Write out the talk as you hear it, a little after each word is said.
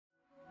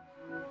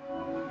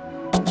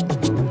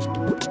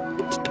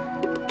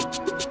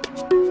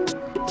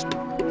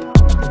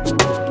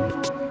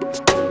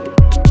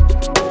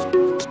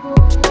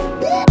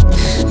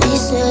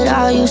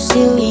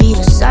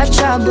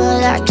try,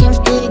 but I can't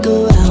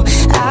figure out.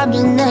 I've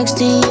been next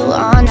to you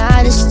all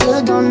night and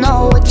still don't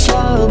know what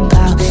you're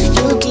about.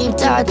 You keep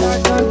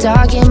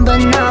talking, but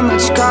not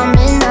much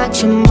coming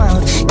out your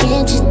mouth.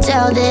 Can't you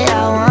tell that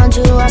I want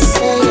you? I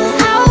say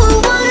it. I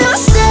would want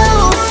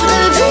myself,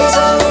 baby, please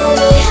don't leave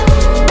me.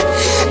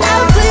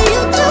 I'll put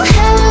you through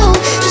hell,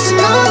 just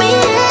know me,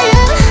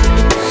 yeah.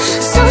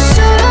 So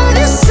sure of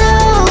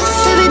yourself,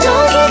 baby,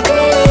 don't get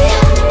greedy.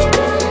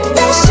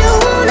 That you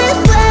want it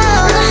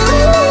well,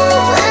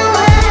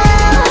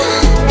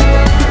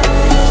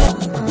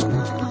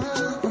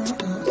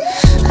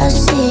 I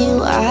see you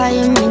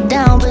eyeing me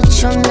down, but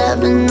you'll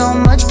never know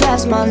much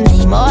past my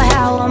name or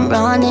how I'm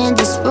running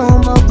this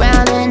room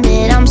around, and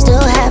that I'm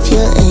still half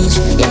your age.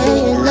 Yeah,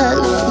 you're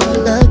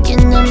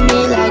looking at me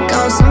like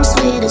I'm some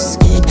sweet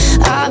escape.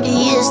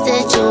 Obvious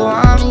that you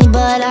want me,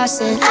 but I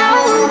said I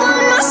would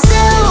want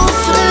myself,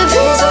 baby,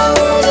 please don't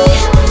leave me.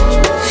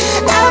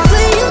 I'll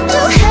put you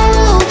through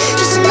hell,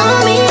 just know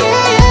me,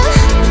 yeah.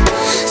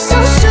 So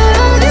sure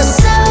of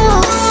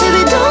yourself,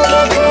 baby, don't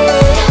get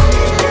greedy.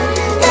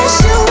 That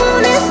you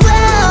want it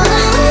well.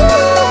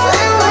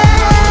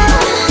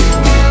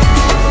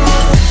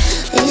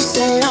 They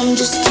said I'm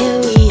just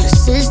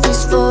curious, is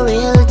this for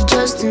real or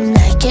just an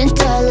act? Can't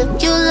tell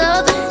if you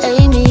love or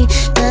hate me.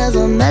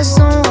 Never met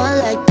someone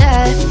like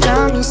that.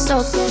 Drive me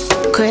so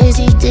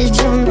crazy, did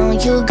you know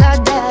you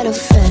got that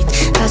effect?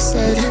 I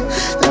said,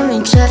 let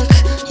me check,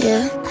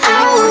 yeah.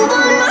 I would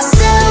want